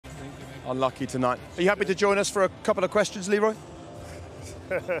unlucky tonight. Are you happy to join us for a couple of questions, Leroy?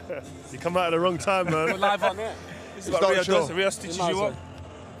 You come out at the wrong time, man. We're live on it. This is what Rio sure. does. Rio stitches you up.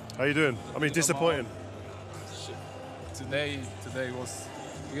 How you doing? I mean, disappointing. Today was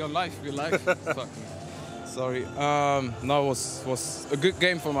we're live. Fucking sorry. No, it was a good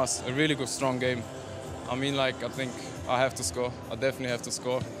game from us. A really good, strong game. I mean, like, I think I have to score. I definitely have to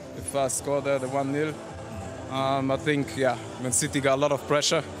score. If I score there, the 1-0, I think, yeah, Man City got a lot of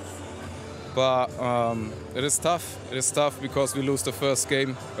pressure. But it is tough. It is tough because we lose the first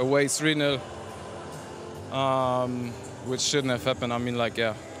game away 3-0, which shouldn't have happened. I mean, like,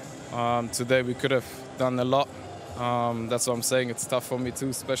 yeah, today we could have done a lot. That's what I'm saying. It's tough for me too,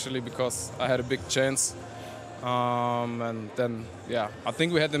 especially because I had a big chance. And then, yeah, I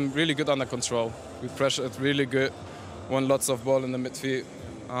think we had them really good under control. We pressured really good, won lots of ball in the midfield.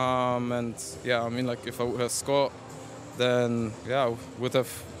 And yeah, I mean, like, if I would have scored, then yeah, I would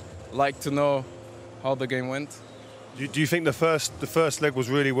have liked to know how the game went. Do you think the first leg was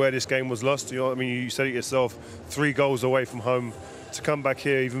really where this game was lost? You know, I mean, you said it yourself, 3 goals away from home. To come back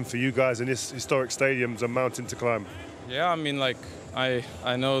here, even for you guys in this historic stadium, is a mountain to climb. Yeah, I mean, like, I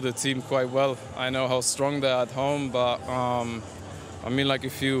know the team quite well. I know how strong they are at home, but I mean, like,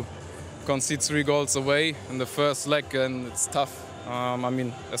 if you concede 3 goals away in the first leg, then it's tough. I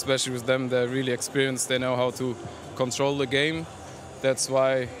mean, especially with them, they're really experienced. They know how to control the game. That's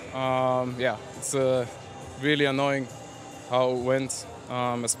why, yeah, it's really annoying how it went,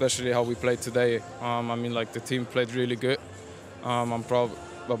 especially how we played today. I mean, like, the team played really good. I'm proud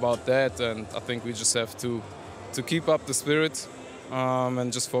about that, and I think we just have to keep up the spirit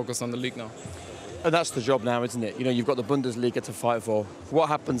and just focus on the league now. And that's the job now, isn't it? You know, you've got the Bundesliga to fight for. What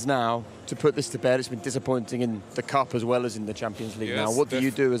happens now to put this to bed? It's been disappointing in the Cup as well as in the Champions League now. What do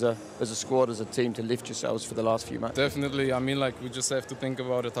you do as a squad, as a team, to lift yourselves for the last few matches? Definitely. I mean, like, we just have to think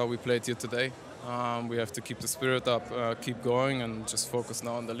about it, how we played here today. We have to keep the spirit up, keep going, and just focus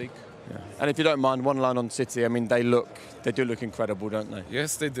now on the league. Yeah. And if you don't mind, one line on City. I mean, they do look incredible, don't they?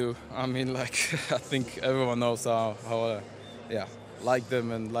 Yes, they do. I mean, like, I think everyone knows how yeah, like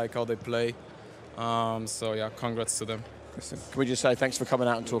them and like how they play. So yeah, congrats to them. Listen, can we just say thanks for coming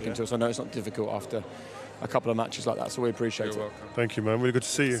out and talking to us? I know it's not difficult after a couple of matches like that, so we appreciate it. You're welcome. Thank you, man. Really good to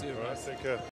see you. See you, All right, take care.